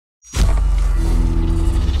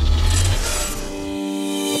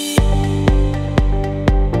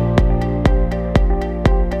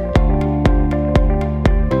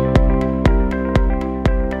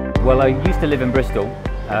Well, I used to live in Bristol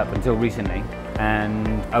up until recently, and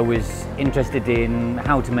I was interested in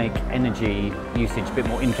how to make energy usage a bit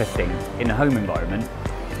more interesting in a home environment.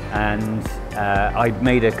 And I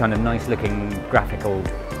made a kind of nice looking graphical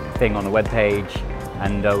thing on a web page,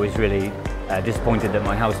 and I was really disappointed that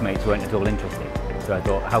my housemates weren't at all interested. So I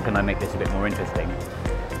thought, how can I make this a bit more interesting?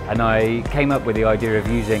 And I came up with the idea of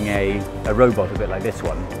using a robot a bit like this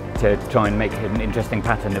one to try and make an interesting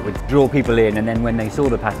pattern that would draw people in, and then when they saw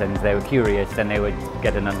the patterns they were curious, then they would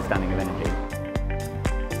get an understanding of energy.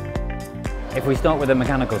 If we start with the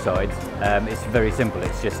mechanical side, it's very simple.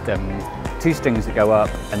 It's just two strings that go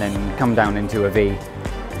up and then come down into a V.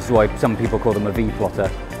 This is why some people call them a V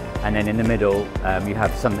plotter. And then in the middle you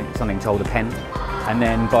have something called a pen. And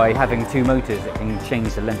then by having two motors that can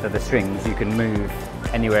change the length of the strings, you can move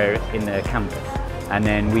anywhere in the campus. And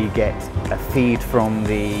then we get a feed from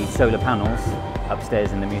the solar panels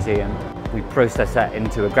upstairs in the museum. We process that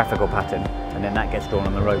into a graphical pattern, and then that gets drawn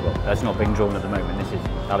on the robot. That's not being drawn at the moment. This is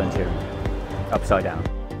Alan Turing, upside down.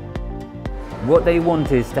 What they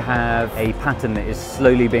want is to have a pattern that is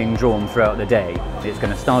slowly being drawn throughout the day. It's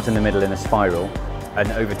going to start in the middle in a spiral, and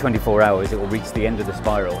over 24 hours it will reach the end of the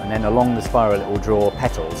spiral, and then along the spiral it will draw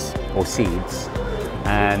petals or seeds.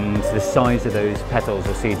 And the size of those petals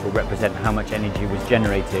or seeds will represent how much energy was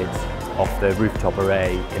generated off the rooftop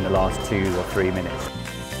array in the last 2 or 3 minutes.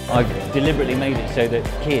 I've deliberately made it so that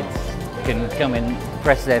kids can come in,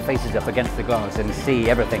 press their faces up against the glass and see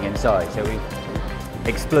everything inside. So we've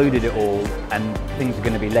exploded it all, and things are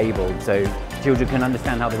going to be labelled so children can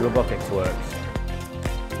understand how the robotics works.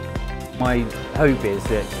 My hope is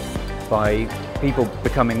that by people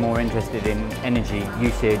becoming more interested in energy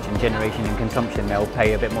usage and generation and consumption, they'll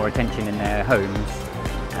pay a bit more attention in their homes,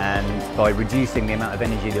 and by reducing the amount of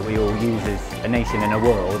energy that we all use as a nation and a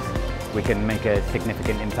world, we can make a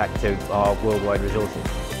significant impact to our worldwide resources.